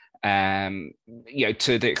country,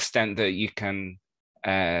 to the extent that you can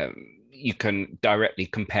directly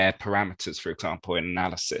compare parameters, for example, in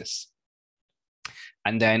analysis.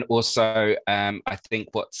 And then also, I think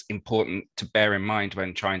what's important to bear in mind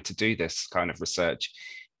when trying to do this kind of research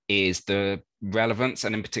is the relevance.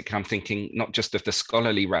 And in particular, I'm thinking not just of the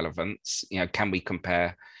scholarly relevance, can we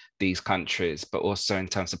compare these countries, but also in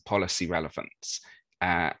terms of policy relevance,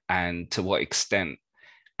 and to what extent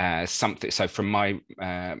something. So from my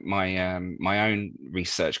own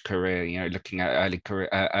research career, looking at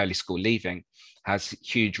early school leaving has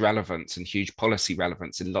huge relevance and huge policy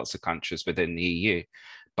relevance in lots of countries within the EU.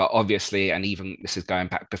 But obviously, and even this is going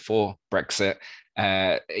back before Brexit,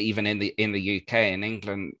 even in the UK and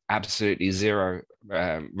England, absolutely zero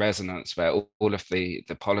resonance, where all of the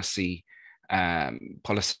policies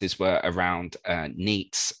were around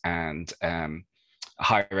NEETs and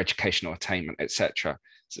higher educational attainment, etc.,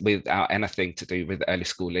 without anything to do with early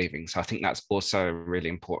school leaving. So I think that's also a really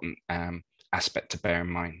important aspect to bear in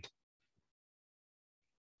mind.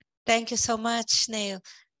 Thank you so much, Neil.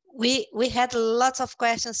 We had lots of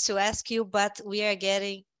questions to ask you, but we are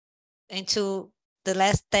getting into the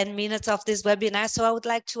last 10 minutes of this webinar. So I would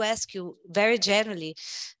like to ask you very generally,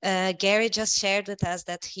 Gary just shared with us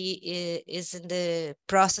that he is in the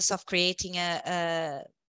process of creating a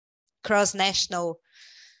cross-national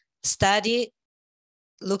study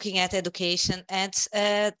looking at education. And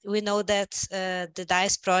we know that the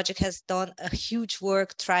DICE project has done a huge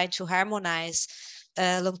work trying to harmonize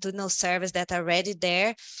longitudinal surveys that are already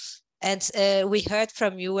there. And we heard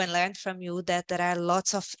from you and learned from you that there are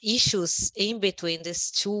lots of issues in between these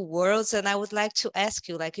two worlds. And I would like to ask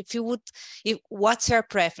you, like, what's your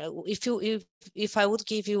preference? If I would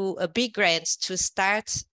give you a big grant to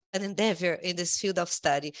start an endeavor in this field of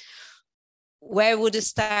study, where would you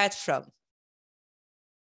start from?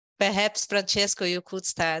 Perhaps, Francesco, you could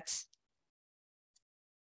start.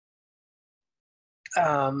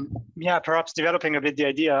 Yeah, perhaps developing a bit the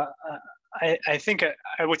idea. I think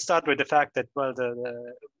I would start with the fact that, well,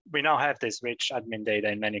 we now have this rich admin data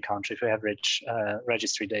in many countries. We have rich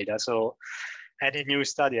registry data. So any new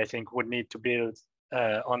study, I think, would need to build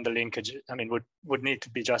on the linkage. I mean, would need to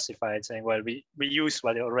be justified, saying, well, we use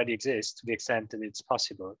what already exists to the extent that it's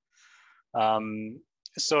possible.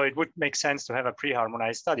 So it would make sense to have a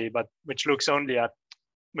pre-harmonized study, but which looks only at,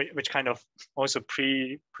 which kind of also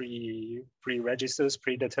pre-registers,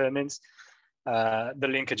 predetermines the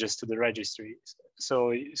linkages to the registries.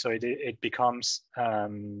 So it becomes,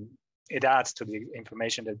 it adds to the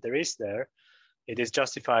information that there is there. It is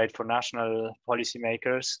justified for national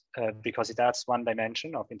policymakers because it adds one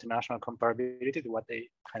dimension of international comparability to what they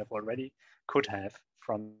kind of already could have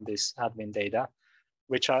from this admin data,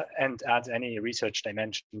 and adds any research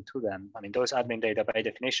dimension to them. I mean, those admin data, by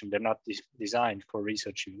definition, they're not designed for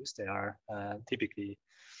research use. They are typically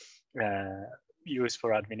used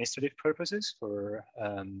for administrative purposes, for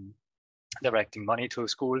directing money to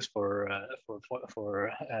schools, for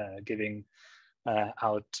giving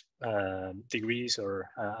out degrees or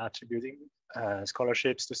attributing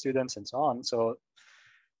scholarships to students and so on. So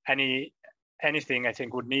anything I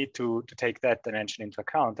think would need to take that dimension into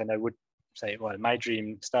account. And I would say, well, my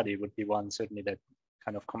dream study would be one certainly that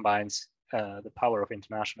kind of combines the power of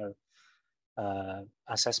international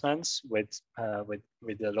assessments with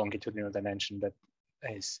the longitudinal dimension that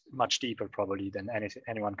is much deeper probably than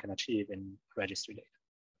anyone can achieve in registry data.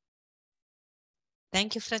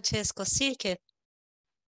 Thank you, Francesco. Silke?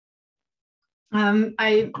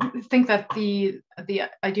 I think that the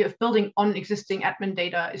idea of building on existing admin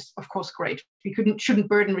data is, of course, great. We shouldn't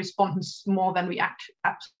burden respondents more than we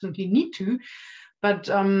absolutely need to. But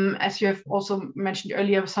as you have also mentioned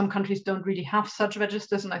earlier, some countries don't really have such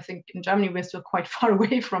registers, and I think in Germany we're still quite far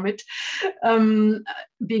away from it,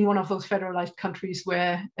 being one of those federalized countries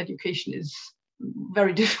where education is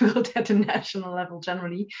very difficult at a national level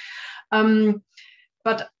generally.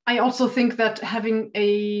 But I also think that having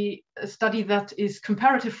a study that is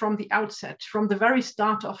comparative from the outset, from the very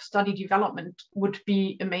start of study development, would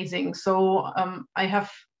be amazing. So I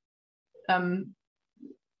have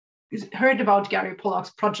heard about Gary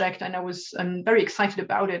Pollock's project, and I was very excited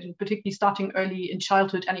about it, and particularly starting early in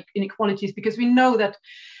childhood and inequalities, because we know that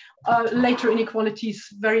later inequalities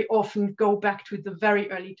very often go back to the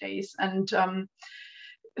very early days. And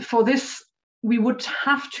for this, we would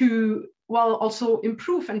have to, well, also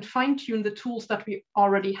improve and fine-tune the tools that we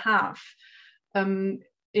already have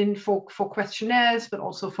for questionnaires, but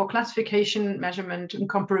also for classification, measurement, and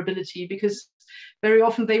comparability, because very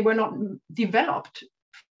often they were not developed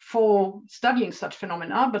for studying such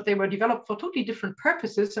phenomena, but they were developed for totally different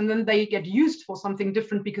purposes, and then they get used for something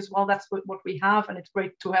different because, well, that's what we have, and it's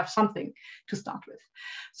great to have something to start with.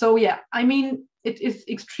 So yeah, I mean, it is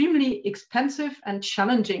extremely expensive and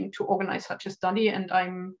challenging to organize such a study, and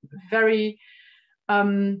I'm very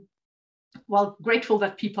well, grateful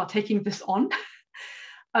that people are taking this on.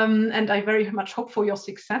 And I very much hope for your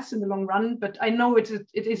success in the long run, but I know it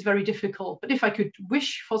is very difficult. But if I could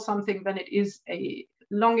wish for something, then it is a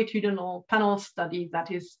longitudinal panel study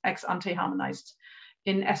that is ex ante harmonized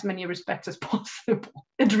in as many respects as possible.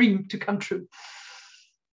 A dream to come true.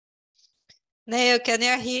 Neil, can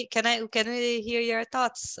we hear your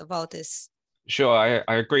thoughts about this? Sure,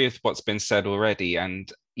 I agree with what's been said already.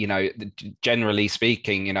 And, you know, generally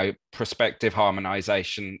speaking, you know, prospective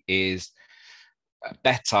harmonization is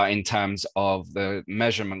better in terms of the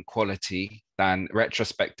measurement quality than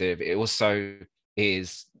retrospective. It also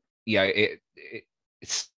is, you know,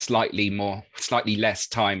 it's slightly less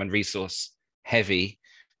time and resource heavy,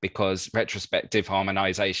 because retrospective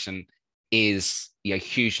harmonization is, you know,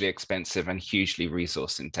 hugely expensive and hugely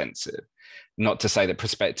resource intensive. Not to say that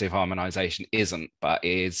prospective harmonization isn't, but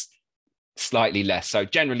is slightly less. So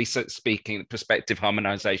generally speaking, prospective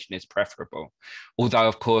harmonization is preferable. Although,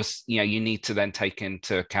 of course, you know, you need to then take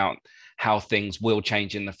into account how things will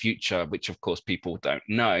change in the future, which of course people don't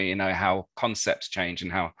know, you know, how concepts change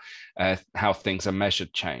and how things are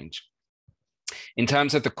measured change. In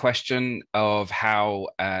terms of the question of how,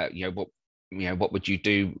 what would you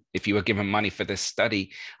do if you were given money for this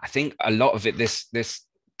study? I think a lot of it, this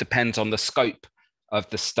depends on the scope of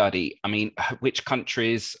the study. I mean, which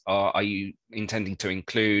countries are you intending to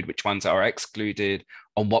include? Which ones are excluded?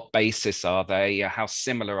 On what basis are they? How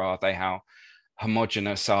similar are they? How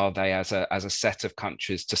homogeneous are they as a set of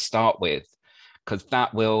countries to start with? Because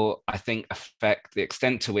that will, I think, affect the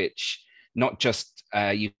extent to which not just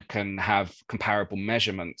you can have comparable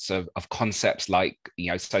measurements of concepts like,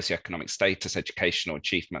 you know, socioeconomic status, educational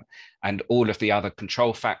achievement, and all of the other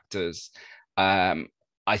control factors.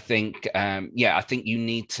 I think you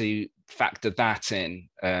need to factor that in,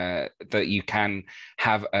 that you can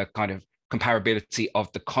have a kind of comparability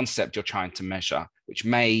of the concept you're trying to measure, which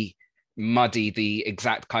may muddy the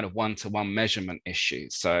exact kind of one-to-one measurement issue.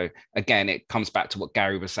 So again, it comes back to what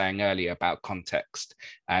Gary was saying earlier about context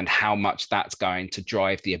and how much that's going to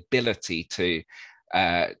drive the ability to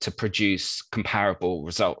produce comparable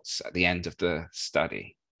results at the end of the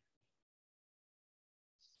study.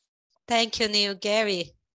 Thank you, Neil.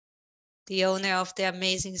 Gary, the owner of the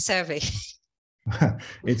amazing survey.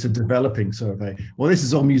 It's a developing survey. Well, this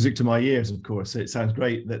is all music to my ears, of course. It sounds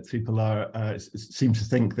great that people seem to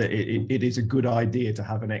think that it is a good idea to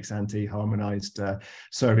have an ex-ante harmonized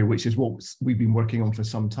survey, which is what we've been working on for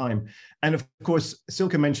some time. And of course,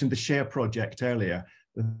 Silke mentioned the SHARE project earlier,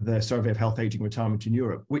 the Survey of Health, Aging, Retirement in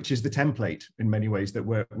Europe, which is the template in many ways that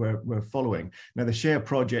we're following. Now, the SHARE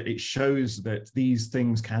project, it shows that these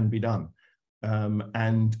things can be done.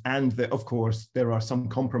 And that, of course, there are some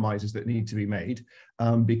compromises that need to be made,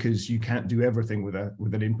 because you can't do everything with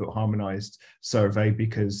an input harmonized survey,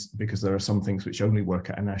 because there are some things which only work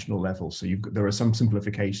at a national level. So there are some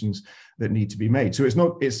simplifications that need to be made. So it's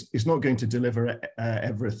not going to deliver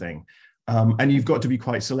everything, and you've got to be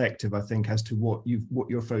quite selective, I think, as to what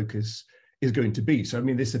your focus is going to be. So I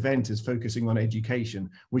mean, this event is focusing on education,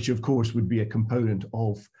 which of course would be a component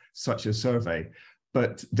of such a survey.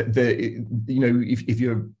 But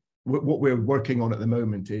what we're working on at the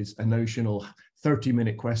moment is a notional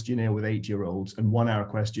 30-minute questionnaire with 8-year-olds and 1-hour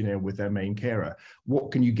questionnaire with their main carer. What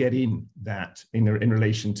can you get in that in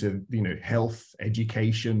relation to, you know, health,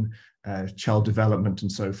 education, child development,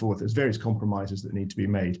 and so forth? There's various compromises that need to be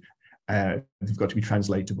made. They've got to be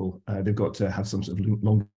translatable. They've got to have some sort of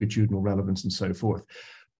longitudinal relevance and so forth.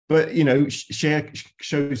 But, you know, SHARE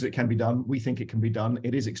shows that it can be done. We think it can be done.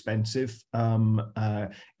 It is expensive.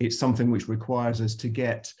 It's something which requires us to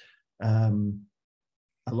get a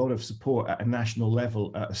lot of support at a national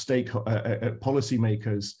level, at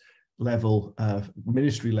policymakers level,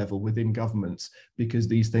 ministry level within governments, because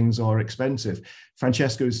these things are expensive.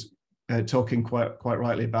 Francesco's talking quite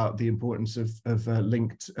rightly about the importance of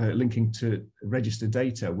linking to registered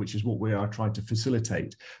data, which is what we are trying to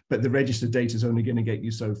facilitate. But the registered data is only going to get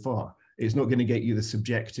you so far. It's not going to get you the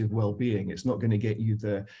subjective well-being. It's not going to get you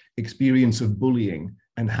the experience of bullying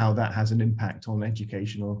and how that has an impact on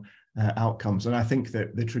educational outcomes. And I think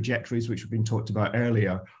that the trajectories which have been talked about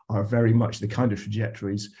earlier are very much the kind of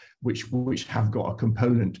trajectories which have got a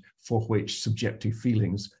component for which subjective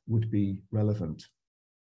feelings would be relevant.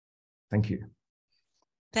 Thank you.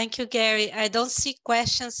 Thank you, Gary. I don't see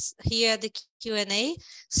questions here at the Q&A.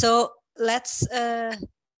 So let's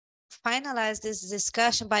finalize this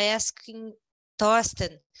discussion by asking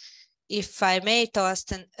Thorsten, if I may,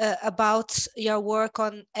 Thorsten, about your work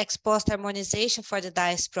on ex-post harmonization for the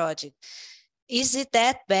DICE project. Is it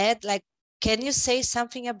that bad? Like, can you say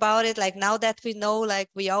something about it? Like, now that we know, like,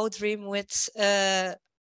 we all dream with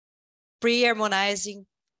pre-harmonizing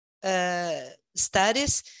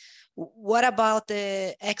studies, what about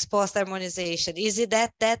the ex-post harmonization? Is it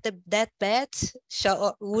that bad?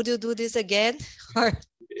 Would you do this again? Or?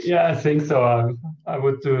 Yeah, I think so. I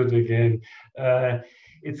would do it again.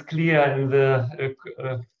 It's clear in the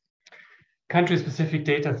country-specific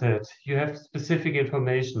data set, you have specific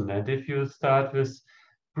information. And if you start with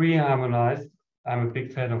pre-harmonized, I'm a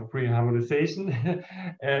big fan of pre-harmonization,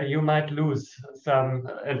 you might lose some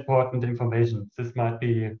important information. This might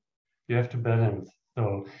be, you have to balance.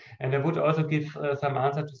 So, and I would also give some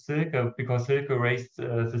answer to Silke, because Silke raised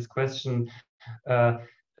this question.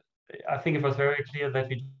 I think it was very clear that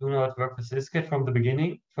we do not work with ISCED from the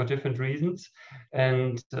beginning for different reasons.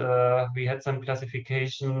 And we had some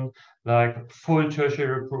classification like full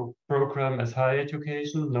tertiary program as higher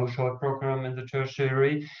education, no short program in the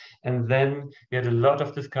tertiary. And then we had a lot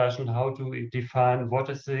of discussion, how do we define what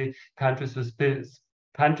is the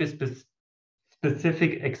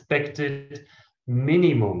country-specific expected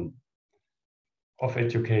minimum of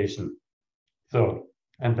education. So,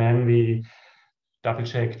 and then we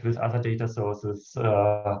double-checked with other data sources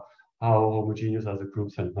how homogeneous are the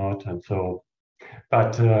groups and not, and so.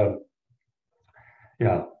 But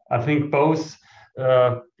yeah, I think both,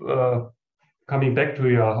 coming back to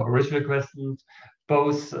your original question,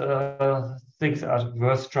 both things are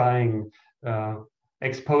worth trying.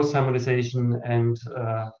 Ex-post harmonization and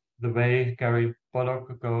the way Gary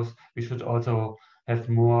Bullock goes, we should also have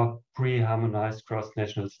more pre-harmonized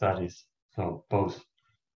cross-national studies. So both.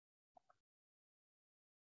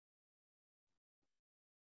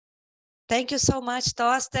 Thank you so much,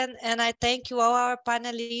 Thorsten, and I thank you all our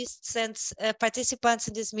panelists and participants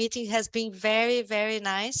in this meeting. Has been very, very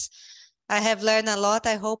nice. I have learned a lot.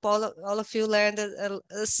 I hope all of you learned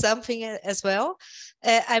something as well.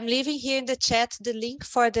 I'm leaving here in the chat the link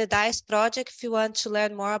for the DICE project. If you want to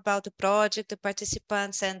learn more about the project, the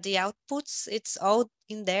participants and the outputs, it's all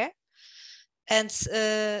in there. And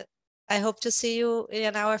I hope to see you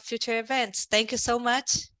in our future events. Thank you so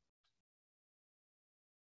much.